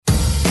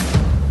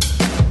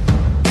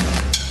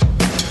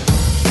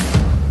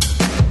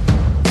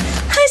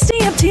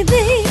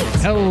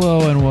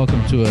Hello and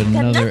welcome to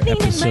another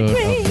episode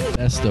of the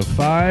Best of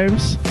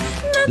Fives.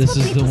 This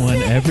is the one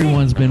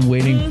everyone's been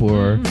waiting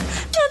for.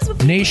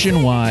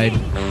 Nationwide,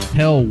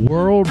 hell,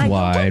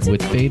 worldwide,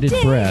 with bated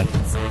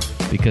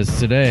breath. Because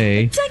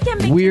today,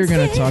 we're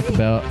going to talk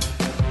about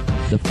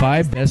the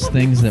 5 best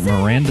things that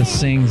Miranda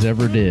Sings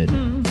ever did.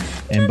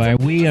 And by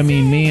we, I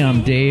mean me.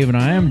 I'm Dave, and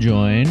I am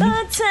joined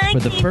for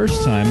the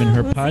first time in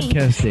her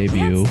podcast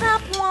debut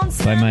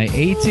by my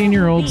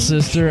 18-year-old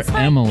sister,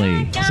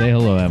 Emily. Say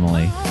hello,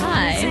 Emily.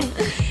 Hi.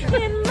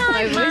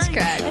 My voice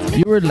cracked.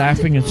 You were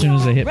laughing as soon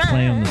as I hit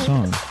play on the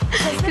song.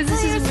 Because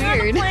this is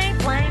weird.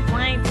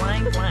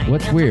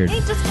 What's weird?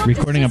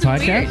 Recording a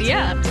podcast? Weird,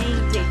 yeah.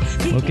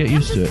 Well, get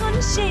used to it.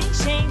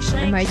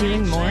 Am I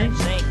doing more?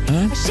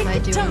 Huh? Am I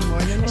doing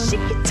more than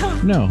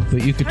one? No,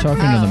 but you could talk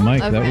into the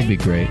mic. Okay. That would be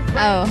great.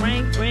 Oh,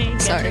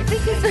 sorry.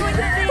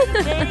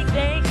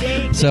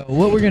 So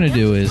what we're going to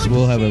do is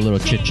we'll have a little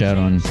chit-chat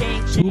on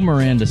who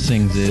Miranda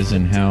Sings is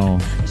and how,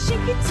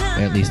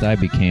 at least I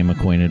became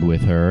acquainted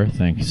with her,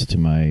 thanks to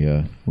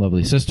my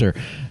lovely sister.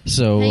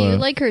 So Hey, you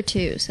like her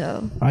too,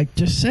 so. I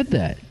just said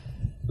that.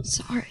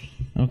 Sorry.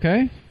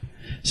 Okay?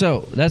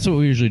 So that's what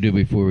we usually do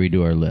before we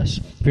do our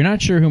list. If you're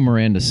not sure who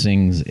Miranda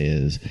Sings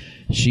is,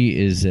 she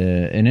is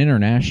an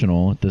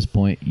international, at this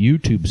point,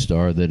 YouTube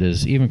star that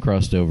has even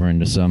crossed over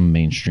into some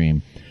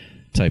mainstream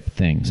type of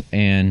things.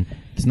 And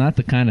it's not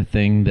the kind of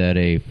thing that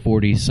a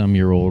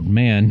 40-some-year-old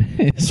man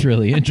is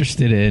really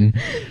interested in,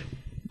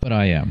 but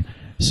I am.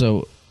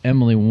 So,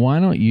 Emily, why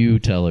don't you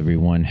tell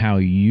everyone how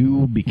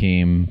you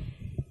became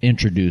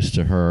introduced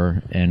to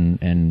her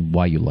and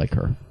why you like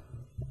her?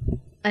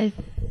 I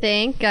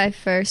think I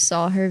first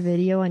saw her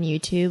video on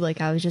YouTube. Like,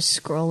 I was just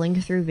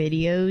scrolling through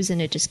videos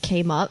and it just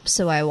came up,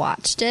 so I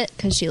watched it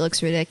because she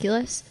looks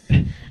ridiculous.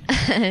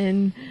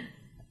 And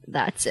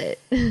that's it.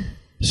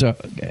 So,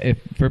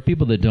 for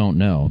people that don't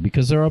know,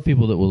 because there are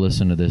people that will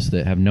listen to this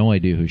that have no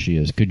idea who she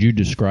is, could you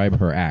describe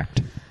her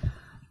act?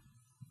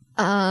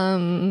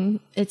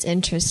 It's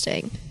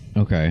interesting.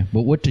 Okay,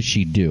 but what does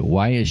she do?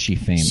 Why is she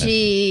famous?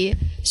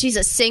 She's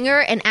a singer,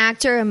 an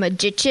actor, a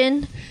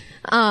magician.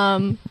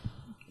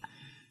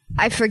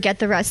 I forget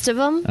the rest of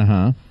them.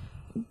 Uh-huh.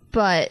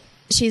 But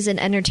she's an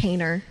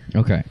entertainer.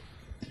 Okay.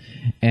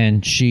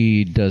 And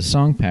she does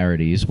song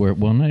parodies where,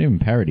 well, not even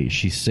parodies.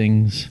 She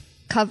sings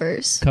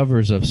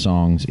covers of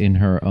songs in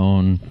her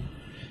own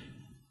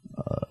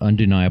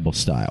undeniable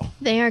style.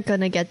 They aren't going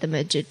to get the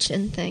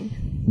magician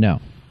thing. No.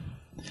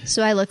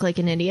 So I look like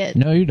an idiot.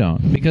 No, you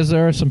don't. Because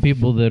there are some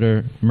people that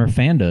are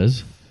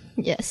Mirfandas.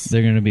 Yes.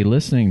 They're going to be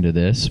listening to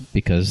this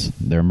because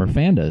they're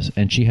Mirfandas.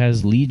 And she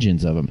has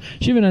legions of them.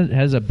 She even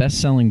has a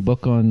best-selling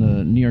book on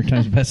the New York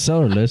Times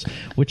bestseller list,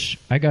 which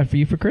I got for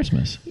you for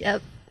Christmas.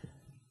 Yep.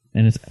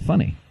 And it's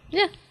funny.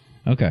 Yeah.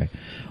 Okay.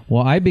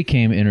 Well, I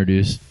became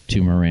introduced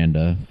to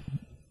Miranda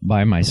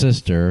by my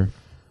sister.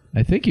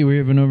 I think you were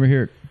even over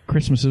here at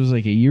Christmas. It was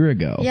like a year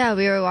ago. Yeah,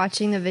 we were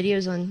watching the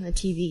videos on the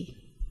TV.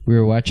 We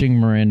were watching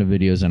Miranda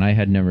videos, and I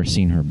had never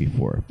seen her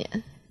before.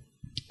 Yeah.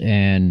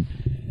 And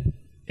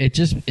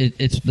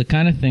it's the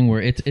kind of thing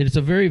where it's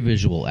a very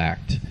visual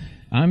act.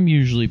 I'm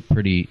usually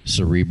pretty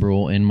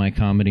cerebral in my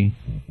comedy.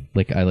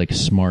 Like, I like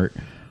smart,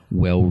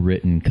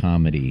 well-written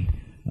comedy.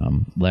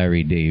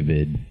 Larry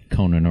David,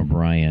 Conan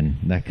O'Brien,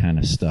 that kind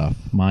of stuff.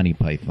 Monty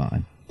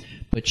Python.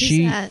 But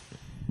Who's that?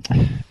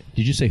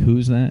 Did you say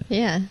who's that?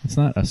 Yeah. It's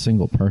not a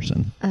single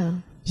person.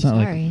 Oh, It's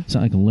not sorry. it's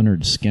not like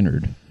Leonard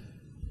Skinner.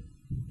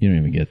 You don't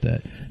even get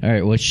that. All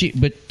right. Well,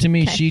 but to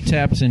me, she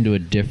taps into a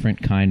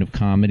different kind of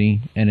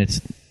comedy, and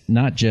it's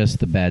not just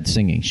the bad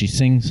singing. She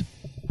sings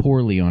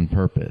poorly on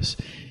purpose.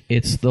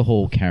 It's the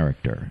whole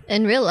character.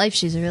 In real life,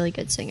 she's a really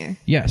good singer.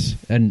 Yes,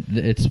 and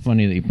it's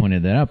funny that you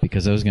pointed that out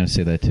because I was going to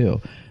say that too.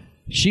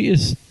 She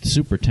is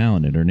super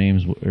talented. Her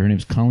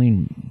name's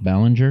Colleen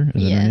Ballinger.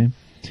 Is that her name?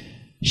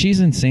 She's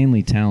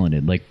insanely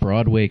talented, like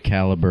Broadway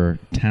caliber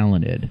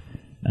talented.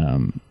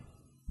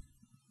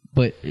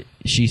 But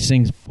she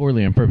sings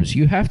poorly on purpose.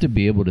 You have to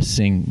be able to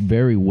sing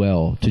very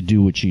well to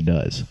do what she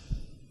does.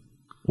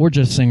 Or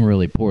just sing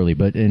really poorly.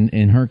 But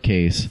in her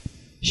case,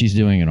 she's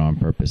doing it on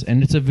purpose.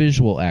 And it's a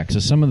visual act. So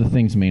some of the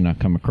things may not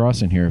come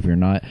across in here if you're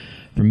not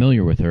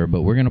familiar with her.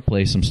 But we're going to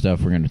play some stuff.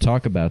 We're going to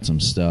talk about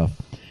some stuff.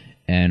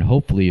 And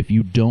hopefully, if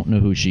you don't know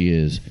who she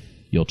is,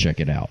 you'll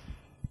check it out.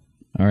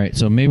 All right.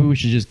 So maybe we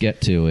should just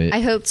get to it. I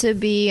hope to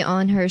be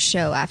on her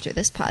show after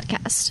this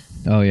podcast.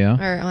 Oh, yeah?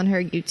 Or on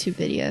her YouTube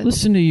video.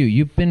 Listen to you.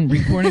 You've been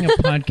recording a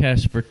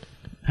podcast for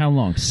how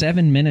long?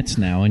 7 minutes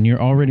now, and you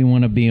already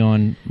want to be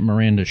on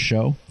Miranda's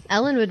show?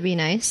 Ellen would be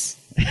nice.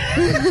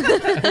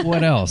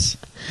 What else?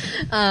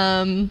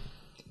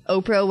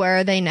 Oprah, Where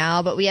Are They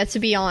Now? But we had to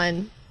be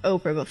on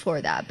Oprah before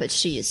that, but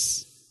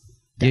she's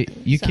dead,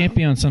 you so. can't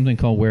be on something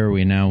called Where Are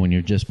We Now when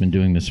you've just been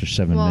doing this for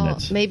 7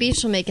 minutes. Maybe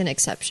she'll make an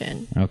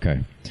exception. Okay.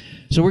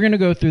 So we're going to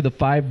go through the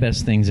 5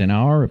 best things, in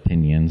our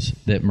opinions,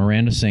 that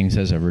Miranda Sings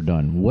has ever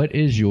done. What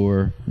is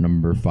your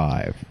number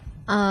 5?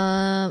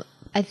 I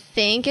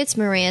think it's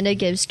Miranda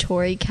gives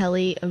Tori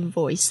Kelly a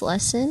voice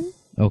lesson.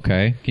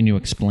 Okay. Can you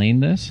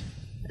explain this?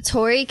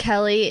 Tori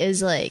Kelly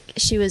is like,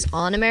 she was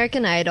on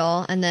American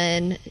Idol, and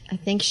then I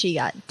think she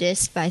got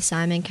dissed by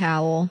Simon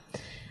Cowell,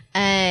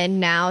 and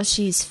now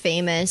she's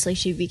famous. Like,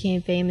 she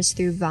became famous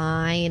through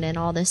Vine and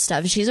all this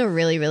stuff. She's a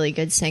really, really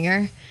good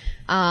singer.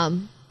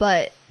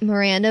 But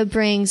Miranda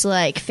brings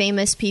like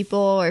famous people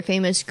or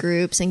famous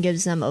groups and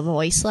gives them a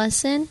voice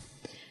lesson,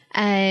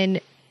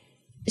 and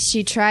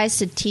she tries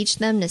to teach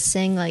them to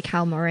sing like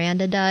how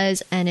Miranda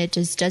does, and it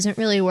just doesn't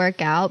really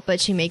work out,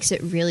 but she makes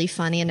it really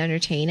funny and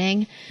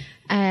entertaining.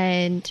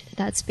 And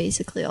that's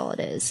basically all it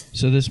is.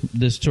 So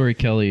this Tori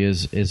Kelly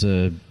is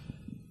a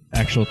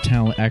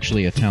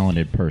actually a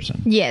talented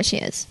person. Yeah, she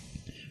is.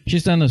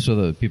 She's done this with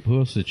other people. Who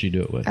else did she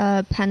do it with?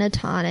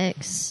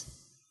 Pentatonics,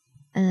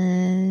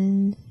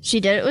 and she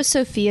did it with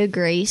Sophia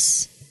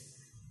Grace.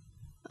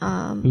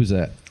 Who's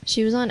that?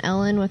 She was on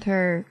Ellen with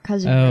her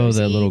cousin. Oh,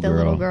 Rosie, that little the girl.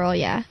 little girl,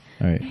 yeah.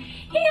 All right.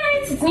 Hey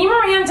guys, it's me,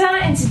 Miranda,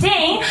 and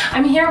today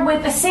I'm here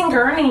with a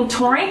singer named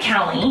Tori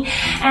Kelly,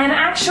 and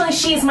actually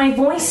she is my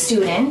voice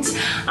student.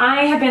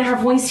 I have been her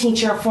voice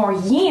teacher for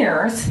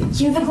years.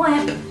 Cue the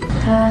clip.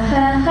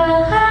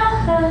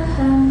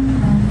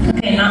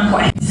 Okay, not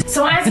quite.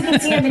 So as you can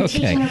see, I've been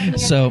teaching her.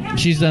 So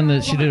she's done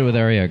this. She did it with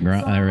Ariana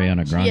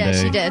Grande. Yeah,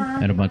 she did.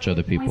 And a bunch of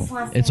other people.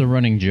 It's a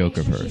running joke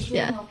of hers.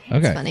 Yeah.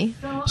 Okay. It's funny.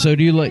 So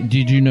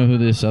did you know who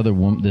this other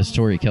woman, this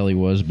Tori Kelly,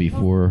 was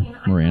before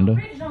Miranda?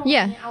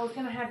 Yeah.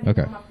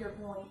 Okay.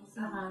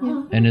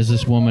 And is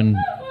this woman?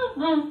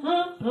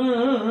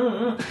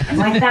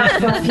 Like that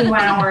for a few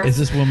hours. Is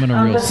this woman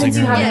a real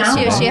singer?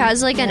 Yeah, she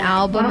has like an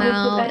album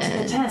out. To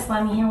the test.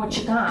 Let me hear what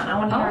you got. I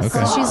want to hear a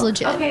Okay. song. She's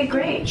legit. Okay,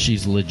 great.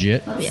 She's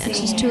legit. Yeah,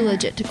 she's too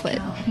legit to quit.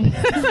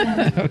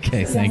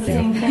 Okay, thank you.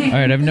 All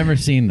right, I've never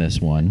seen this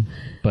one,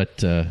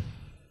 but I'll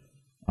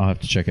have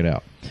to check it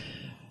out.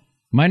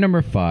 My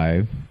number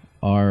 5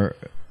 are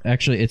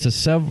actually it's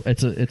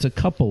a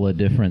couple of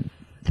different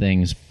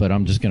things, but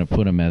I'm just going to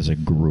put them as a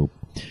group,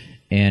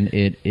 and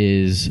it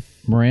is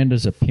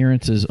Miranda's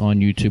appearances on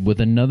YouTube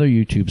with another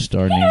YouTube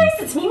star named. Hey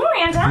guys, it's me,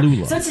 Miranda.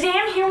 Flula. So today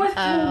I'm here with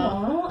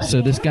Flula.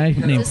 So this guy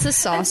named. Is this the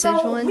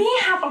sausage one? We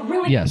have a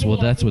really Yes, well,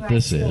 that's what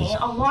this is.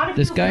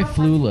 This guy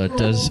Flula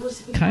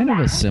does kind of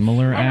a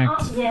similar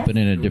act, but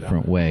in a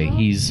different way.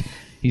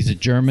 He's a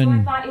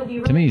German.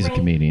 To me, he's a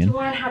comedian,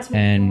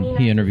 and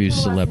he interviews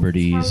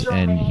celebrities,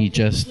 and he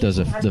just does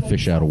the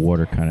fish out of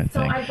water kind of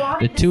thing.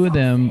 The two of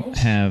them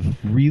have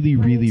really,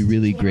 really,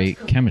 really great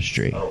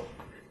chemistry.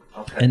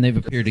 And they've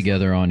appeared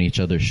together on each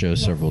other's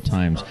shows several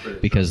times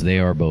because they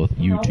are both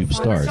YouTube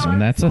stars. And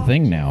that's a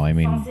thing now. I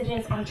mean,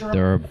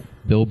 there are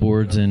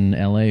billboards in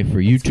LA for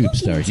YouTube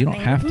stars. You don't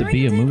have to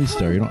be a movie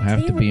star. You don't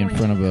have to be in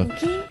front of a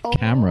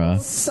camera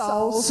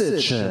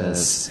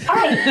sausages.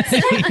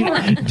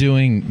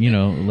 doing,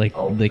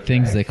 like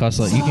things that cost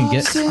a lot. You can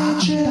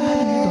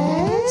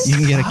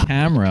get a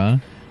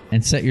camera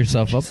and set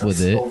yourself up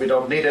with it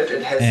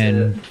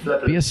and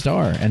be a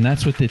star. And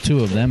that's what the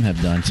two of them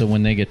have done. So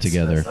when they get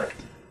together,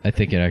 I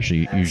think it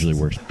actually usually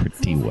works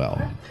pretty well.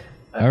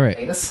 All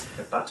right.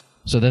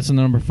 So that's the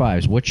number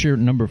 5s. What's your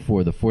number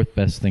 4, the 4th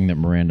best thing that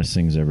Miranda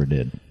Sings ever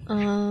did?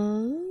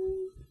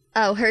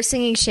 Her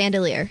singing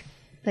Chandelier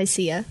by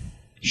Sia.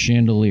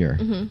 Chandelier.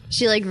 Mm-hmm.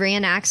 She like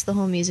reenacts the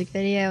whole music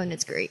video, and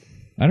it's great.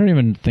 I don't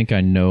even think I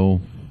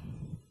know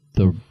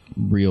the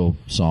real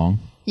song.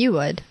 You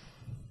would.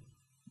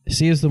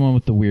 Sia's the one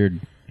with the weird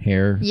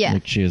hair. Yeah.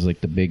 Like she has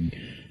like the big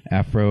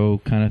afro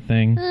kind of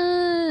thing.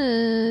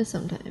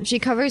 Sometimes. She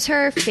covers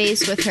her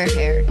face with her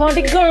hair.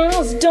 Party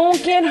girls,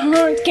 don't get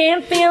hurt,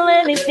 can't feel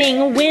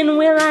anything. When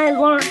will I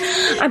learn?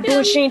 I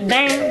push it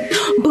down,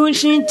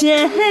 push it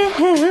down.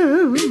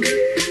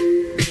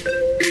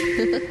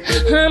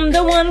 I'm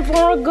the one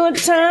for a good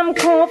time,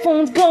 call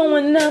phones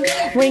blowing up,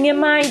 ringing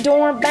my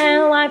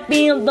doorbell, I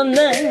feel the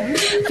love,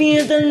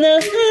 feel the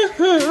love.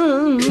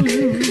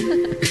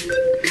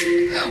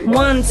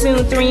 1,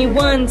 2, 3,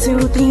 1, 2,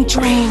 3,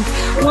 drink.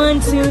 1,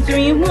 2,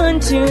 3, 1,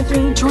 2,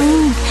 3,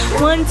 drink.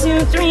 1,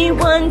 2, 3,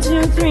 1,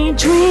 2, 3,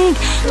 drink.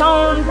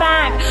 Turn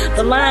back,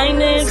 the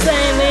line is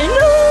saying,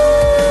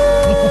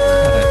 ooh,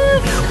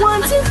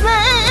 want to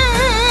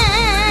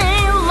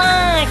fly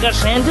like a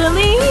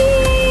chandelier,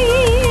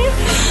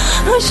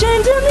 a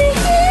chandelier.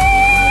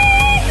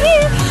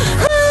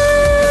 I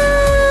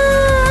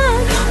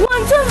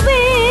want to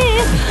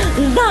live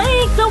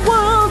like the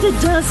world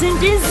doesn't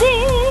exist.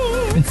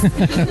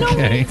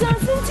 Okay.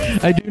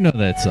 I do know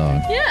that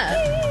song. Yeah.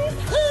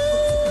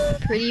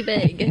 Pretty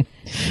big.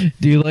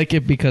 Do you like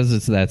it because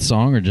it's that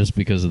song or just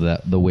because of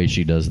the way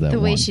she does that The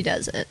way one? she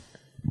does it.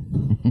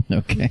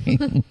 Okay.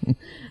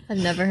 I've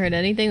never heard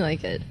anything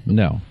like it.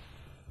 No.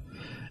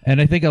 And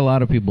I think a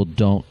lot of people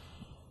don't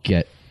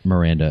get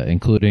Miranda,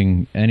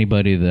 including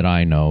anybody that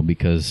I know,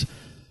 because,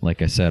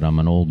 like I said, I'm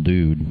an old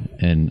dude,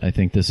 and I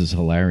think this is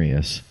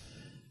hilarious.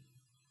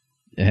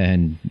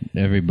 And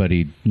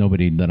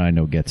nobody that I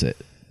know gets it.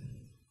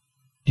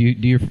 Do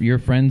your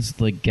friends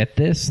like get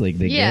this? Like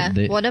they get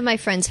it? One of my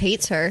friends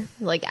hates her,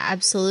 like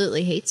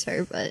absolutely hates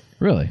her, but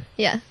Really?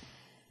 yeah.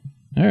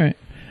 All right.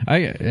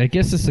 I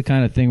guess it's the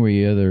kind of thing where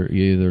you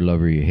either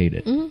love or you hate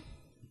it. Mm-hmm.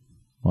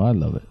 Well, I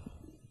love it.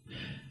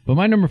 But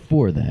my number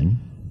 4 then,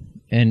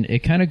 and it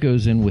kind of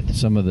goes in with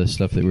some of the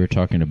stuff that we were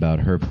talking about,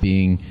 her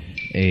being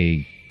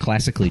a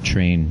classically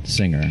trained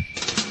singer.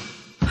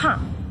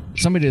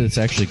 Somebody that's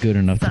actually good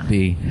enough to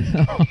be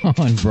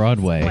on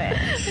Broadway.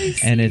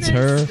 And it's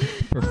her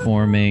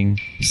performing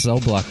Cell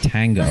Block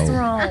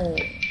Tango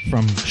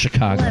from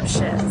Chicago.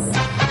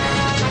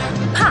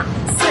 Pop,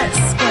 sit,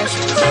 squish,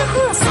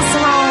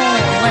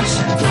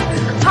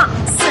 pop,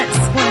 sit,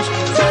 squish,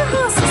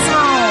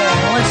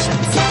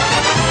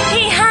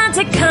 he had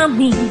to come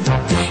me,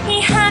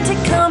 he had to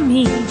come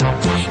me,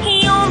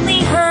 he only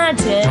had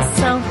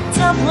himself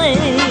to play.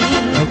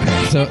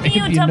 Okay, so if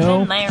you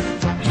know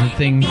the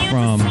thing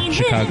from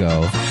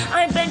Chicago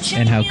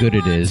and how good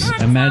it is,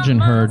 imagine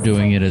her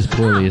doing it as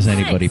poorly as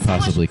anybody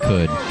possibly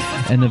could.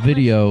 And the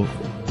video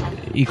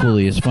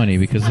equally is funny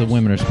because the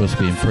women are supposed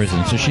to be in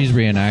prison, so she's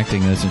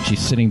reenacting this and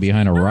she's sitting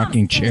behind a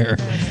rocking chair.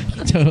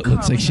 So it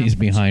looks like she's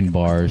behind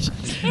bars.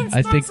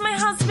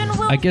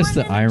 I guess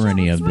the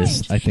irony of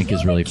this, I think,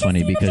 is really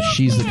funny because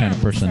she's the kind of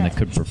person that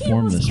could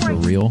perform this for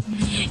real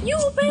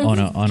on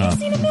a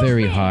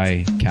very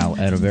high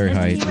at a very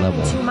high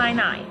level.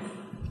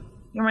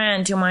 You ran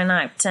into my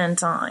knife 10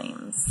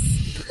 times.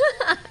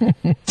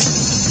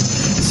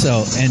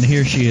 So, and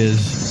here she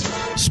is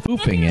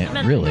spoofing it,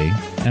 really.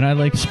 And I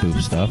like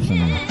spoof stuff,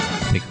 and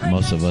I think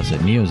most of us at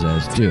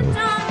NEOZAZ do.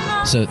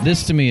 So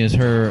this to me is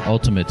her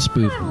ultimate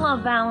spoof,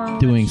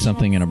 doing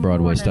something in a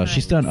Broadway style.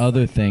 She's done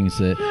other things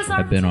that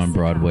have been on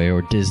Broadway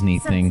or Disney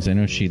things. I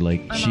know she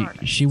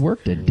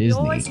worked at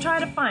Disney. Did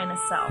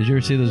you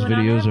ever see those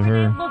videos of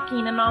her?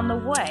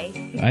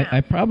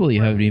 I probably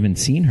haven't even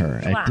seen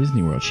her at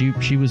Disney World.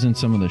 She was in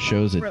some of the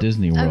shows at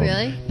Disney World. Oh,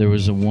 really? There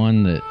was a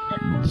one that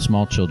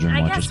small children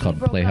watch. It's called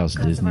Playhouse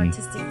Disney.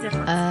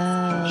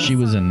 She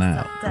was in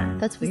that.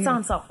 That's weird. He saw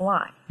himself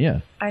alive.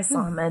 Yeah. I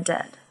saw him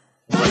dead.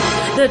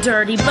 The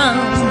dirty bum,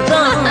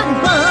 bum,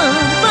 bum,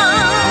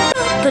 bum.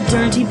 The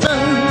dirty bum,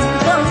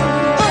 bum,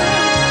 bum,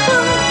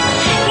 bum.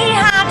 He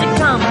had to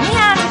come, he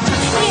had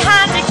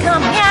to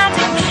come,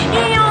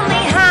 he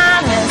only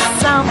had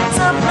himself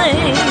to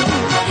play.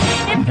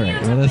 All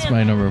right, well, that's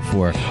my number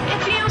 4.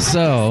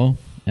 So,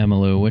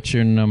 Emmylou, what's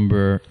your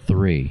number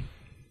 3?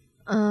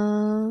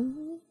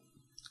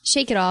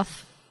 Shake It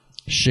Off.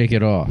 Shake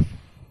It Off.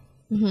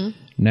 Mm-hmm.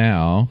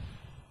 Now,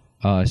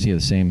 I see the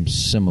same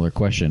similar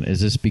question.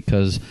 Is this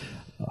because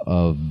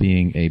of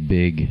being a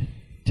big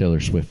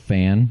Taylor Swift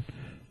fan?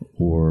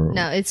 Or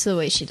No, it's the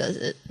way she does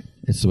it.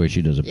 It's the way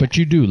she does it. Yeah. But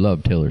you do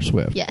love Taylor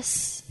Swift.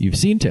 Yes. You've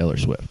seen Taylor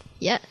Swift.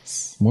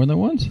 Yes. More than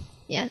once?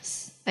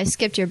 Yes. I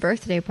skipped your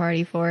birthday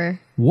party for her.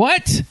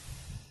 What?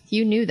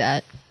 You knew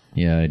that.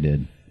 Yeah, I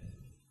did.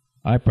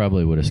 I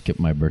probably would have skipped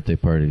my birthday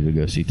party to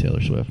go see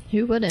Taylor Swift.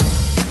 Who wouldn't?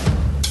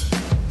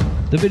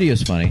 The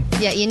video's funny.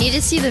 Yeah, you need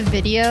to see the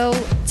video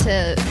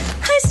to...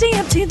 I stay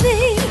up too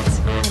late.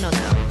 I don't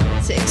know.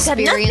 To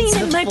experience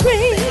the my full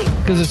brain. thing.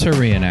 Because it's her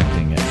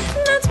reenacting it.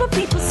 That's what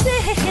people say.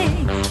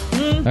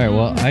 All right,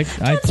 well, I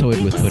toyed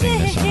with putting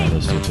this on my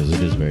list too because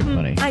it is very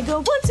funny. I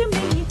go one too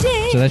many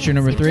days. So that's your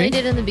number 3? I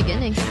did in the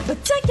beginning. But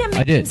I can make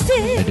I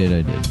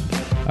did.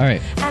 All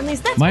right. At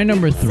least that's My what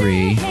number people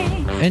 3,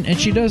 say. and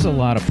she does a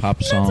lot of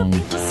pop song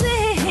People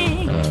say.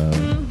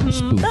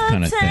 spoof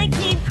kind of thing.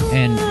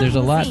 And there's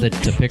a lot to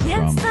pick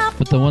from.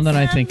 But the one that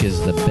I think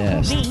is the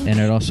best, and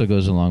it also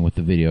goes along with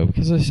the video,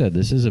 because I said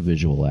this is a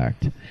visual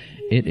act.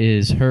 It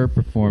is her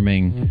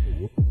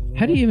performing...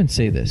 How do you even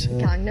say this?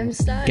 Gangnam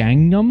Style?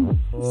 Gangnam?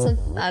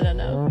 I don't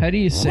know. How do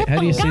you say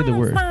the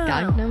word?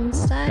 Gangnam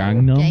Style?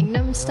 Gangnam?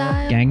 Gangnam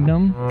Style?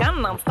 Gangnam?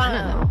 Gangnam I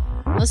don't know.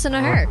 Listen to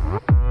her.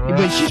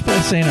 But she's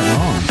probably saying it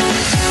wrong.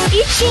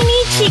 Ichi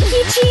ni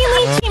chiki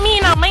chili chimi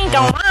no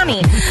mango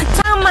rani.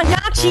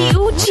 Tamagotchi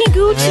uchi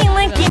gucci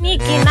linky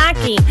niki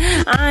naki.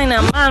 I'm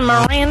a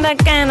Miranda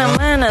kind of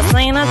man a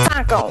Santa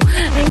taco.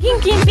 And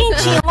kinky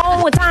beachy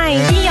low tie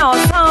dio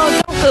so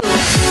doku.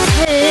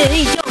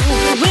 Hey yo,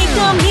 we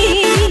come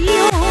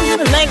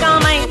here like all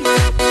night.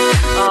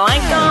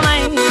 Like all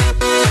night.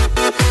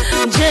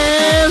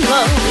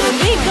 Jello,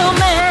 we come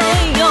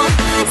mayo.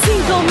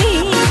 Cinco me.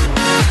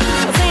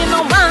 Say no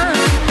man.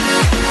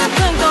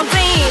 Cinco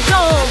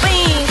bingo,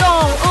 bingo.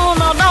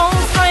 Uno,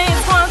 dos, tres,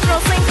 cuatro,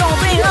 cinco,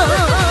 bingo.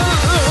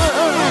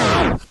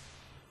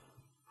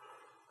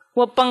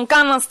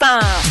 Wapangana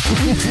style.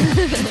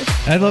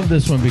 I love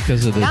this one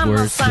because of the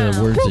words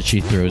that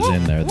she throws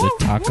in there. The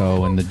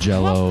taco and the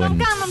jello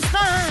and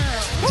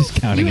just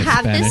counting You in have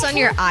Spanish. this on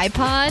your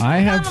iPod? I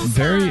have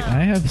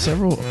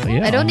several.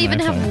 Yeah, I don't on even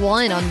my have iPod.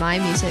 one on my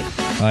music.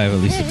 I have at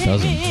least a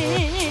dozen.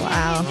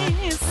 Wow.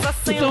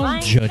 But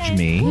don't judge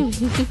me.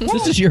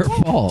 This is your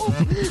fault.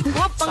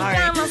 Sorry.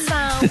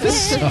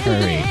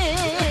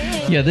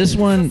 Yeah, this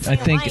one I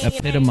think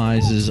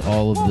epitomizes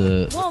all of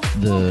the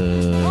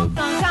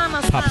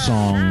pop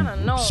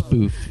song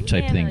spoof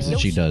type things that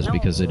she does,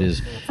 because it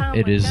is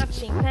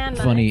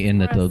funny in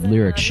that the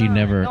lyrics she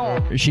never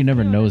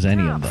knows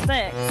any of them.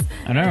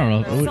 And I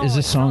don't know, is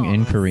this song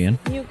in Korean?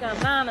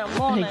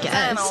 I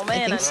guess.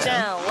 I think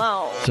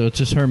so. So it's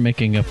just her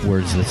making up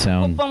words that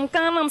sound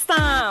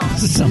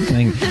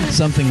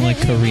something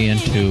like Korean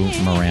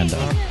to Miranda.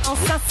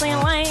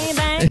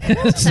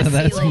 So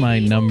that's my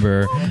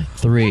number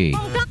 3.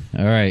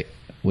 All right,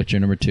 what's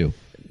your number 2?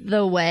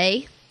 The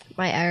Way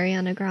by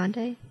Ariana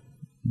Grande.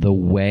 The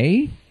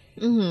Way?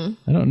 Mm-hmm.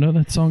 I don't know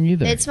that song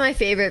either. It's my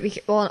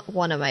favorite,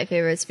 one of my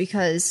favorites,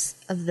 because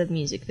of the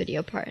music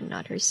video part and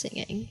not her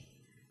singing.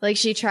 Like,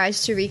 she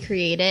tries to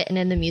recreate it, and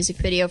in the music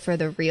video for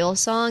the real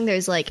song,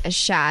 there's like a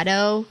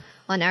shadow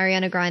on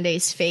Ariana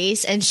Grande's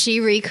face, and she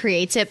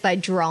recreates it by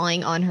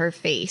drawing on her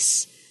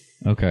face.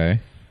 Okay.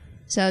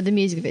 So the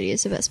music video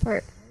is the best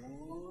part.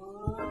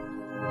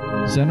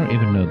 So I don't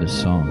even know this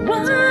song.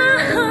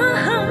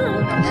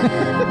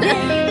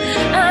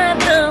 I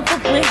love the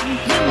way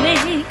you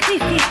make me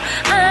feel.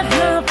 I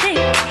love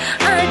it.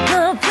 I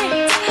love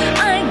it.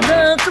 I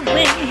love the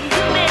way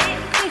you make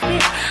me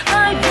feel.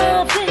 I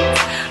love it.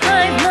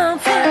 I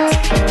love it.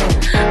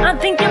 I'm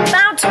thinking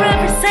about you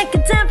every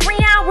second, every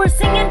hour,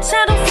 singing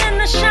shadows in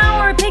the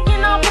shower,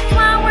 picking up the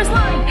flowers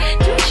like,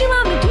 do she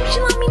love me? Do she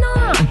love me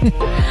not?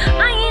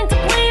 I ain't the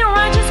player,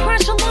 I just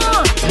crush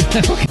along.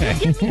 Okay.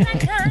 Give me that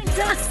kind of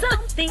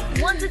something,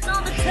 once it's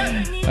all the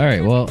time. All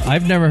right, well,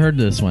 I've never heard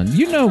this one.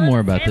 You know more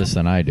about this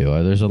than I do.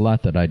 There's a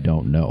lot that I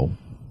don't know.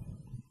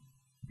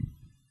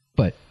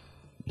 But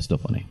it's still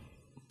funny.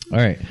 All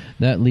right,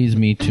 that leads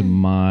me to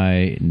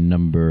my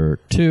number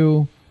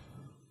 2,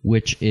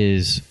 which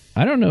is,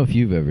 I don't know if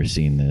you've ever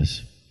seen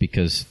this,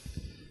 because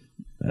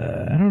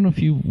I don't know if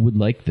you would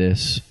like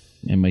this.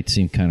 It might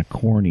seem kind of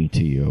corny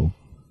to you.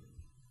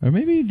 Or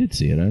maybe you did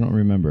see it. I don't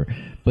remember.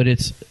 But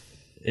it's...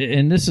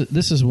 And this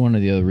is one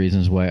of the other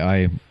reasons why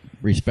I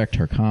respect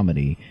her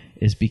comedy,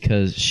 is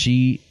because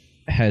she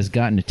has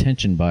gotten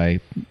attention by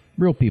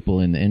real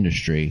people in the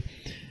industry,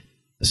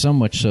 so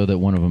much so that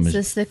one of them Is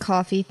this the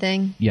coffee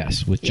thing?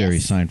 Yes, with Jerry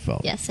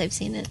Seinfeld. Yes, I've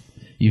seen it.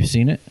 You've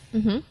seen it?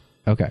 Mm-hmm.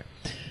 Okay.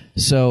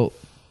 So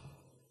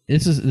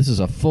this is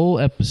a full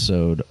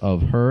episode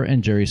of her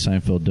and Jerry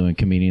Seinfeld doing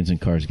Comedians in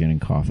Cars Getting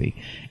Coffee.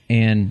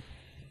 And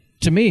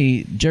to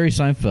me, Jerry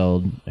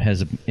Seinfeld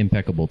has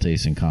impeccable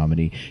taste in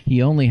comedy.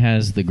 He only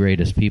has the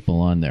greatest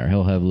people on there.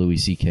 He'll have Louis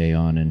C.K.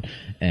 on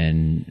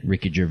and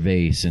Ricky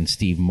Gervais and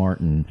Steve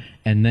Martin,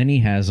 and then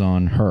he has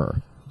on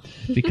her.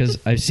 Because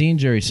I've seen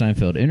Jerry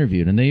Seinfeld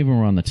interviewed, and they even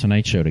were on The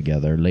Tonight Show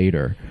together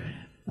later.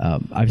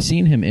 I've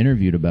seen him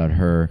interviewed about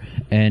her,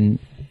 and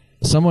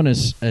someone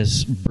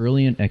as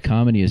brilliant at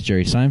comedy as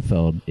Jerry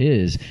Seinfeld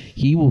is,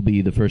 he will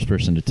be the first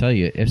person to tell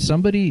you, if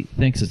somebody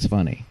thinks it's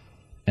funny,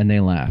 and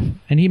they laugh.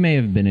 And he may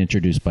have been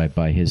introduced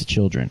by his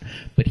children,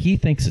 but he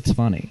thinks it's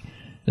funny.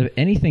 If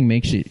anything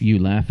makes you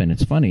laugh and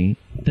it's funny,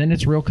 then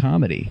it's real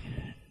comedy.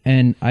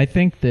 And I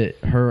think that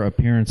her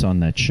appearance on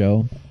that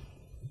show,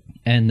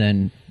 and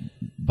then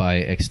by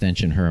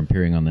extension her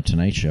appearing on The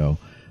Tonight Show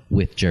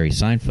with Jerry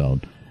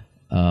Seinfeld,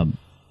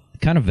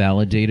 kind of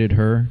validated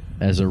her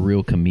as a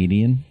real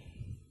comedian.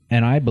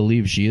 And I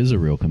believe she is a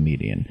real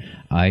comedian.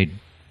 I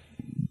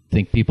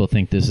think people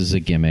think this is a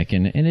gimmick,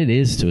 and it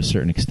is to a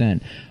certain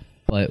extent.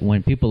 But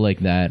when people like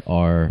that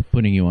are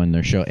putting you on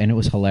their show, and it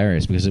was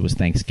hilarious because it was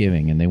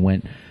Thanksgiving, and they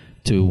went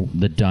to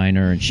the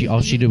diner, and all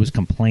she did was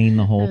complain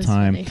the whole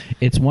time. Funny.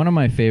 It's one of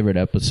my favorite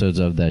episodes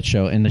of that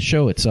show, and the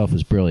show itself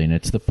is brilliant.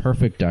 It's the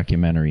perfect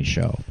documentary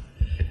show.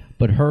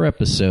 But her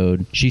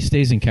episode, she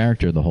stays in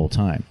character the whole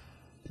time.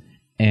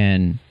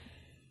 And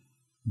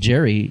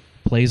Jerry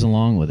plays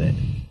along with it,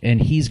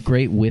 and he's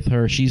great with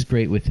her, she's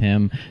great with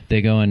him.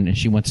 They go and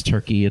she wants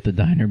turkey at the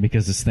diner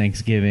because it's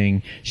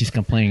Thanksgiving. She's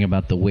complaining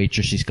about the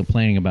waitress, she's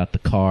complaining about the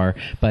car.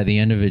 By the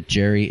end of it,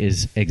 Jerry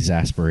is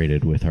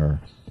exasperated with her,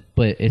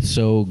 but it's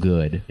so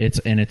good. It's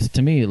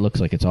to me, it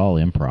looks like it's all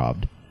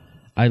improv.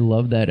 I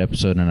love that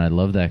episode, and I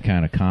love that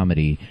kind of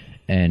comedy,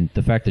 and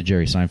the fact that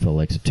Jerry Seinfeld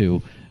likes it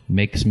too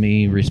makes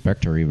me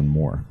respect her even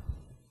more.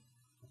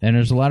 And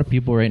there's a lot of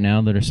people right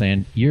now that are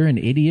saying, you're an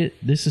idiot,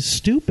 this is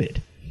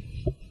stupid.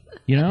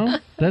 You know,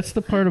 that's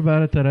the part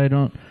about it that I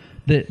don't,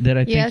 that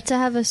I think... You have to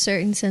have a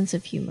certain sense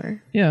of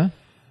humor. Yeah,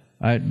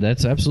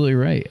 that's absolutely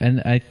right.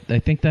 And I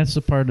think that's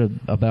the part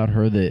about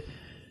her that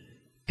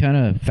kind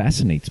of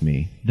fascinates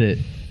me. That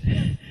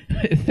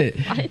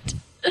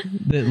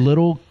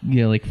little,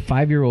 like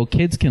 5-year-old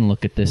kids can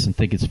look at this and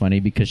think it's funny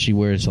because she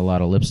wears a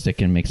lot of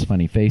lipstick and makes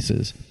funny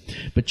faces.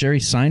 But Jerry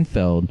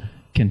Seinfeld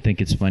can think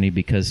it's funny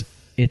because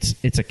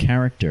it's a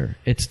character.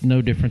 It's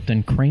no different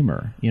than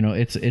Kramer. You know,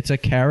 it's a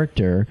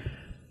character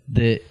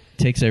that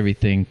takes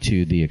everything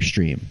to the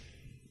extreme.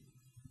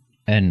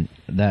 And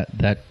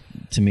that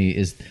to me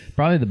is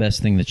probably the best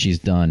thing that she's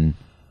done,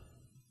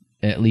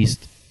 at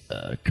least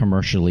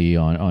commercially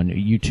on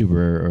YouTube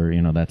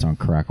or that's on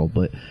Crackle,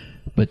 but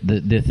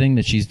the thing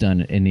that she's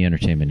done in the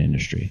entertainment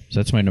industry.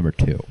 So that's my number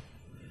 2.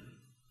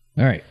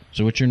 All right,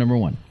 so what's your number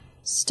 1?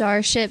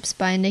 Starships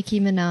by Nicki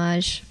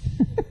Minaj.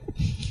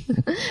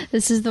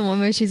 This is the one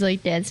where she's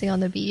like dancing on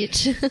the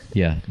beach.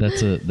 Yeah,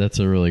 that's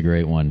a really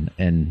great one,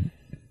 and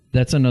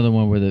that's another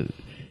one where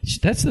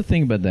that's the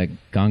thing about that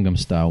Gangnam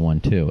Style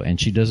one too, and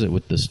she does it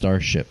with the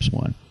Starships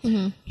one.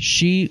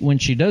 Mm-hmm. When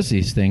she does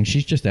these things,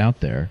 she's just out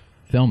there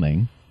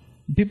filming.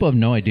 People have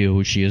no idea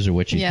who she is or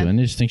what she's doing.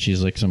 They just think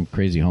she's like some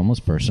crazy homeless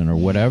person or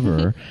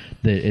whatever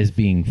that is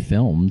being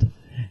filmed,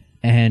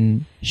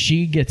 and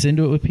she gets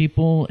into it with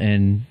people,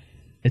 and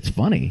it's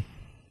funny.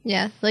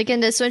 Yeah, like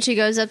in this one, she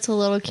goes up to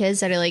little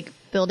kids that are like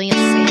building a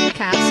sand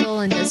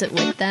castle and does it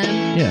with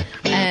them. Yeah.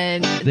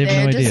 And They have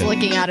they're no just idea.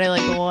 looking at her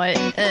like, what?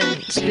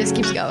 And she just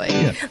keeps going.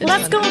 Yeah. It's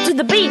Let's fun. go to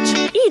the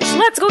beach.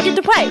 Let's go get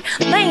to play.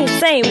 They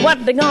say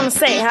what they gonna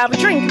say. Have a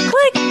drink.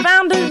 Click.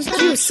 Found a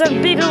juice. A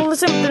beetle.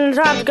 Something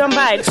try to come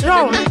by.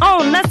 Zone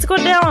on. Let's go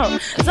down.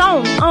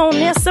 Zone on.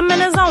 Yes, I'm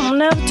in a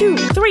zone. 2,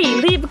 3.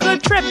 Leave a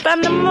good trip.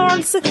 And the more.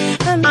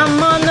 And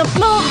I'm on the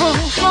floor.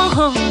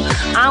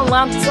 I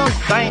want some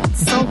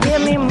dance. So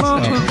give me more.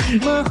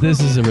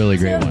 This is a really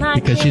great one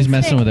because she's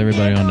messing with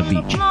everybody on the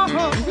beach,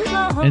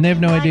 and they have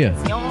no idea.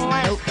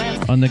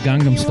 On the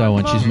Gangnam Style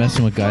one, she's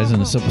messing with guys in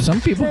the sub. Some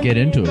people get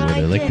into it with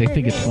her, like they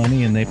think it's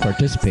funny and they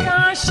participate.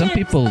 Some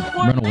people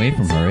run away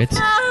from her.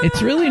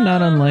 It's really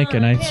not unlike,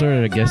 and I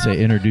guess I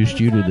introduced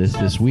you to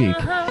this week,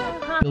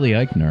 Billy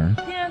Eichner.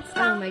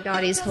 Oh my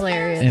god, he's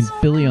hilarious.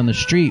 And Billy on the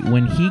Street,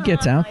 when he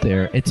gets out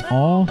there, it's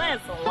all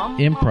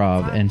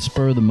improv and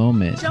spur of the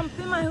moment.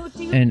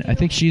 And I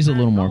think she's a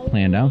little more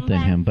planned out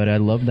than him, but I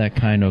love that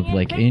kind of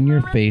like in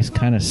your face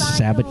kind of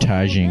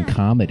sabotaging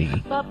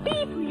comedy. But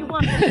be who you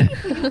want, be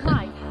who you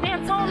like.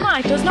 Dance all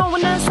night, there's no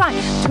one inside.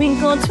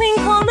 Twinkle,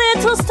 twinkle,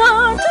 little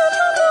star.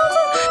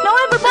 Now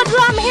everybody,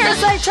 I'm here,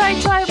 say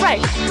try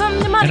right. From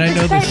the money, And I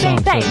know this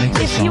song, so it makes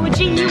it if you a song.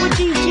 G,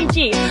 you a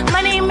G.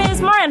 My name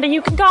is Miranda,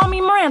 you can call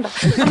me Miranda.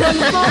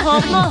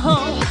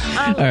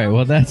 All right,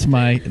 well that's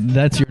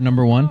your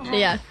number one.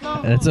 Yeah.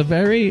 That's a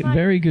very,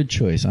 very good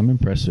choice. I'm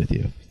impressed with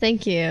you.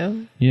 Thank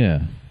you.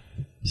 Yeah.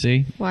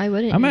 See? Why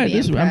wouldn't I'm you at be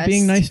this. I'm impressed?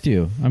 being nice to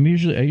you. I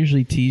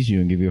usually tease you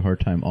and give you a hard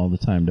time all the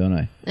time, don't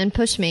I? And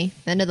push me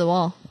into the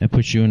wall. I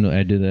push you into.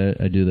 I do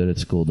that at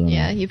school, don't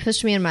Yeah, I? you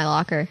pushed me in my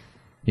locker.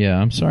 Yeah,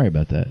 I'm sorry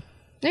about that.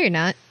 No, you're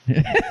not.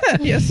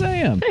 Yes, I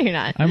am. No, you're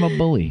not. I'm a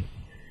bully.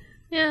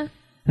 Yeah.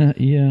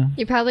 Yeah.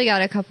 You probably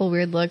got a couple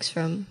weird looks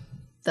from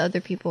the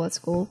other people at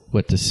school.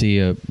 What, to see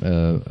a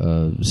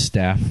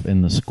staff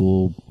in the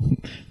school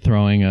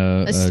throwing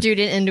A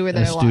student into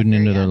their locker. student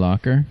into yeah. their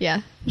locker?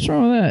 Yeah. What's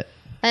wrong with that?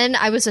 And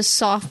I was a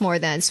sophomore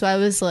then, so I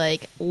was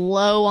like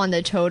low on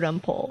the totem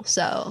pole.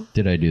 So,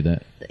 Did I do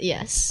that?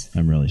 yes.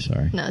 I'm really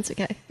sorry. No, it's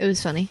okay. It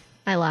was funny.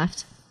 I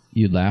laughed.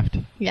 You laughed?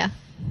 Yeah.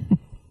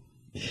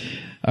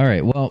 All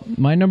right. Well,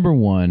 my number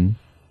one.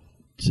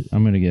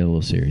 I'm going to get a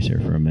little serious here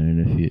for a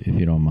minute, if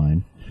you don't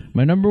mind.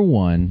 My number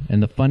one,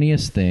 and the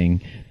funniest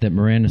thing that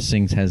Miranda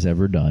Sings has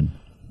ever done,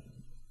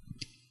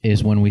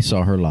 is when we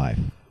saw her live.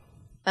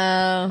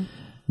 Oh.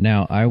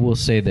 Now, I will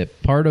say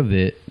that part of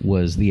it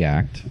was the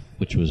act,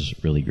 which was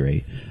really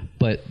great,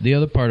 but the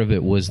other part of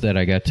it was that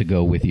I got to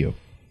go with you,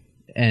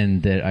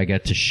 and that I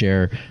got to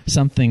share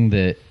something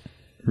that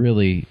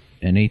really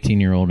an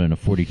 18-year-old and a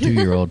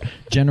 42-year-old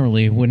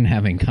generally wouldn't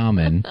have in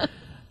common,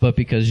 but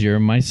because you're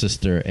my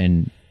sister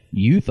and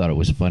you thought it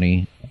was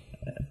funny,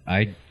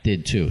 I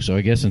did too. So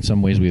I guess in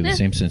some ways we have the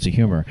same sense of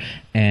humor.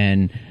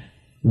 And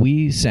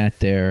we sat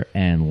there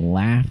and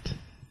laughed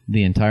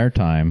the entire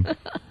time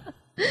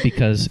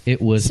because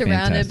it was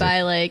Surrounded fantastic.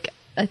 by like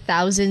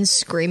 1,000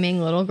 screaming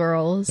little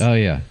girls. Oh,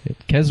 yeah.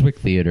 Keswick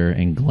Theater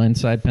in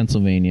Glenside,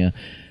 Pennsylvania.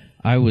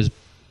 I was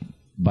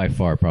by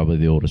far probably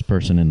the oldest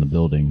person in the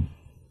building.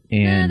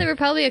 Yeah, And there were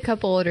probably a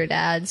couple older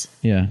dads.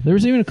 yeah, there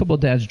was even a couple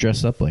of dads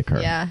dressed up like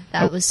her. Yeah,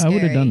 that was I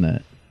would have scary. done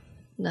that.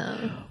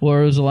 No. Well,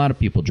 there was a lot of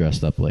people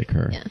dressed up like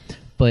her. Yeah.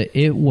 But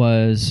it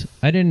was,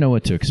 I didn't know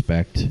what to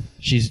expect.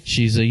 She's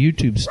a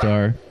YouTube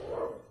star.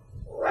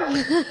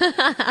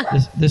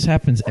 This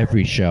happens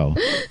every show.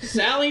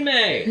 Sally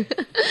Mae,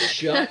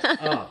 shut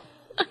up.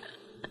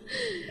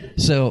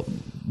 So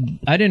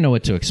I didn't know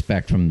what to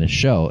expect from this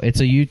show.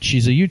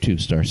 She's a YouTube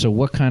star. So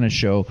what kind of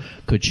show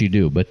could she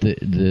do? But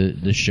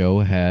the show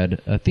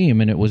had a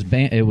theme, and it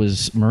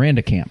was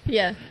Miranda Camp.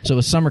 Yeah. So it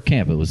was summer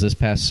camp. It was this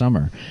past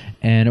summer,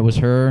 and it was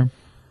her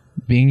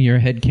being your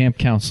head camp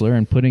counselor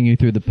and putting you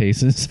through the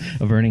paces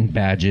of earning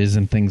badges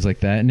and things like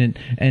that.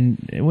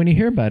 And when you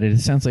hear about it, it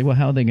sounds like, well,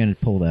 how are they going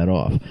to pull that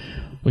off?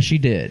 Well, she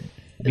did.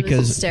 It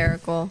was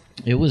hysterical.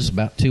 It was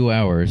about 2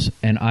 hours,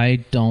 and I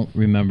don't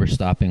remember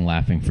stopping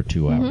laughing for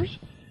 2 hours.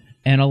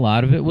 And a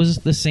lot of it was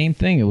the same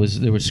thing. There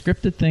were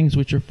scripted things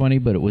which are funny,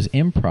 but it was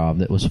improv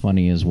that was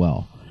funny as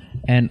well.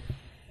 And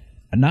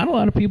not a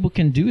lot of people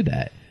can do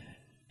that.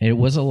 It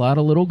was a lot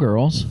of little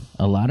girls,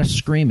 a lot of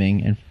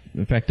screaming, and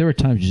in fact, there were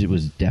times it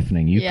was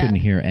deafening. You couldn't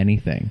hear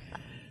anything.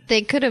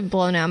 They could have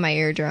blown out my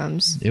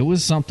eardrums. It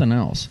was something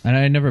else. And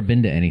I had never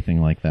been to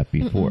anything like that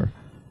before.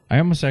 I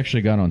almost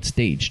actually got on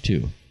stage,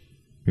 too.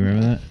 You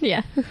remember that?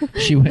 Yeah.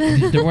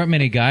 There weren't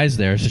many guys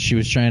there, so she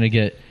was trying to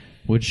get,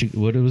 what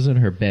was it,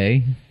 her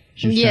bae?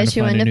 She was trying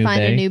she went to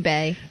find a new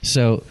bae.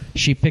 So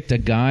she picked a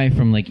guy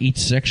from like each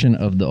section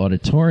of the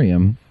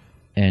auditorium,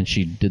 and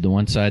she did the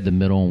one side, the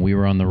middle, and we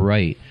were on the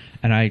right.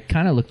 And I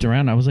kind of looked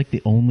around. I was like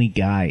the only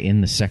guy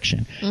in the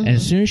section. And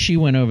as soon as she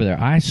went over there,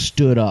 I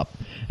stood up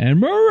and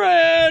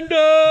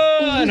Miranda,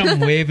 and I'm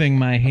waving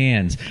my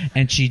hands.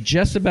 And she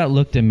just about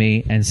looked at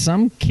me, and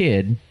some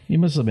kid, he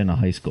must have been a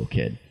high school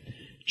kid,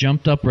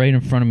 jumped up right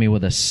in front of me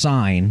with a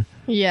sign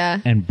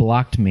and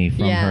blocked me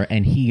from her,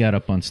 and he got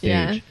up on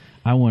stage. Yeah.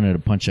 I wanted to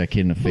punch that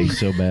kid in the face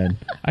so bad.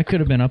 I could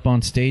have been up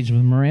on stage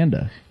with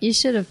Miranda. You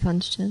should have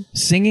punched him.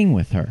 Singing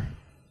with her.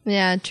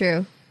 Yeah,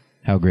 true.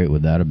 How great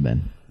would that have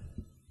been?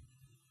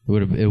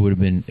 It would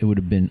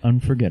have been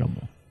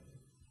unforgettable.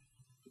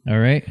 All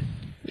right?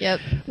 Yep.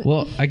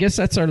 Well, I guess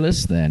that's our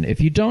list then. If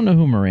you don't know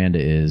who Miranda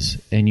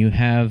is and you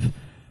have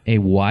a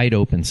wide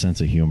open sense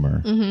of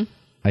humor,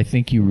 I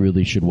think you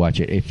really should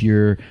watch it. If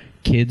your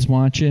kids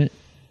watch it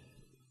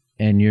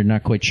and you're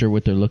not quite sure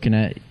what they're looking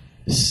at,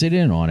 sit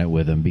in on it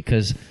with them,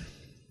 because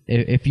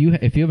if you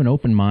have an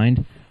open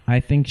mind, I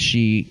think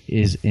she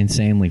is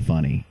insanely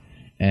funny.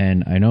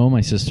 And I know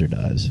my sister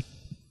does.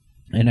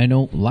 And I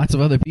know lots of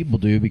other people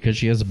do, because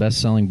she has a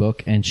best-selling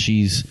book, and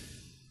she's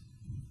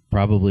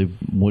probably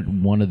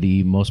one of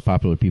the most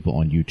popular people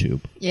on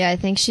YouTube. Yeah, I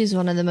think she's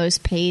one of the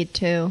most paid,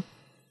 too.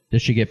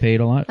 Does she get paid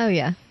a lot? Oh,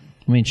 yeah.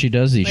 I mean, she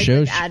does these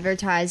shows. Like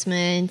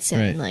advertisements,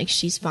 and like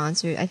she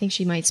sponsors. I think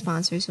she might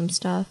sponsor some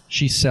stuff.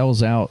 She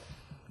sells out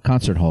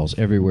concert halls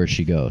everywhere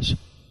she goes.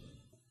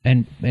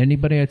 And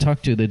anybody I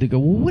talk to, they go,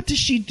 well, what does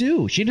she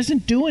do? She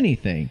doesn't do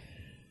anything.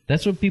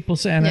 That's what people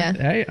say. And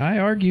I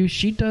argue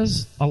she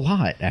does a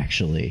lot,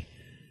 actually.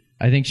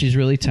 I think she's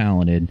really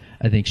talented.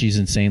 I think she's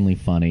insanely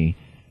funny.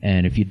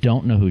 And if you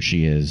don't know who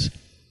she is,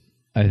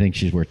 I think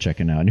she's worth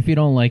checking out. And if you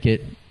don't like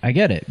it, I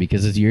get it,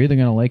 because you're either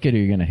going to like it or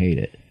you're going to hate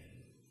it.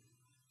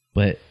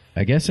 But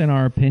I guess in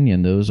our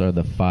opinion, those are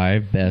the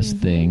 5 best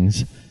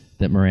things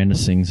that Miranda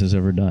Sings has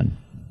ever done.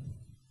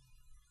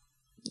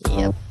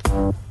 Yep.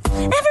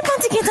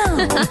 Everybody get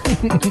down.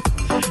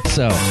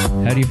 So,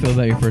 how do you feel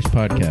about your first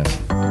podcast,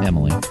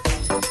 Emily?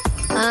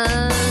 I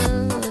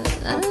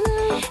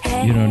don't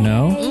know. You don't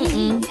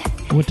know?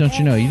 What don't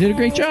you know? You did a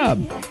great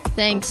job.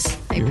 Thanks.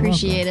 I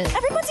appreciate it.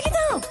 Everybody get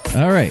down.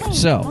 All right.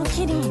 So,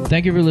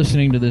 thank you for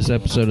listening to this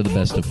episode of the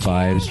Best of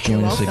Fives.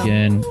 Join us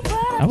again.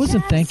 I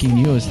wasn't thanking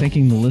you. I was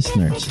thanking the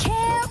listeners.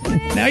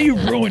 Now you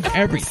ruined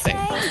everything.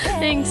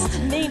 Thanks.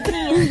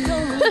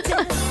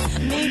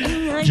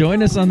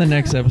 Join us on the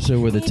next episode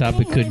where the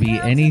topic could be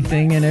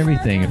anything and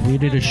everything. If we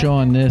did a show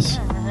on this,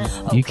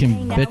 you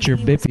can bet your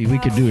bippy we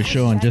could do a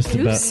show on just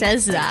Who about...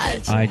 says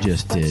that? I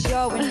just did.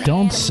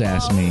 Don't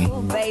sass me.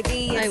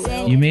 I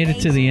will. You made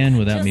it to the end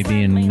without me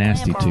being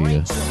nasty to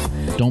you.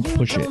 Don't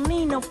push it.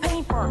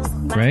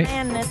 Right?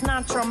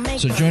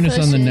 So join us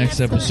on the next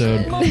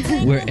episode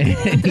where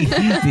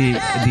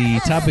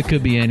the topic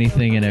could be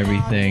anything and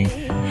everything.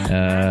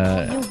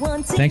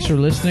 Thanks for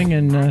listening,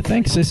 and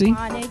thanks, Sissy.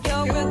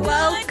 You're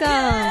welcome.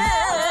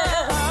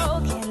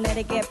 Can't let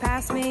it get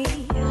past me.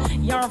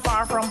 You're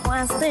far from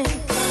plastic.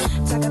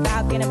 Talk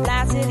about getting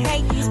blasted.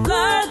 Hate these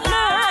bloodlines.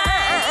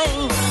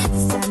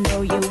 I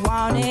know you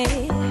want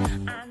it.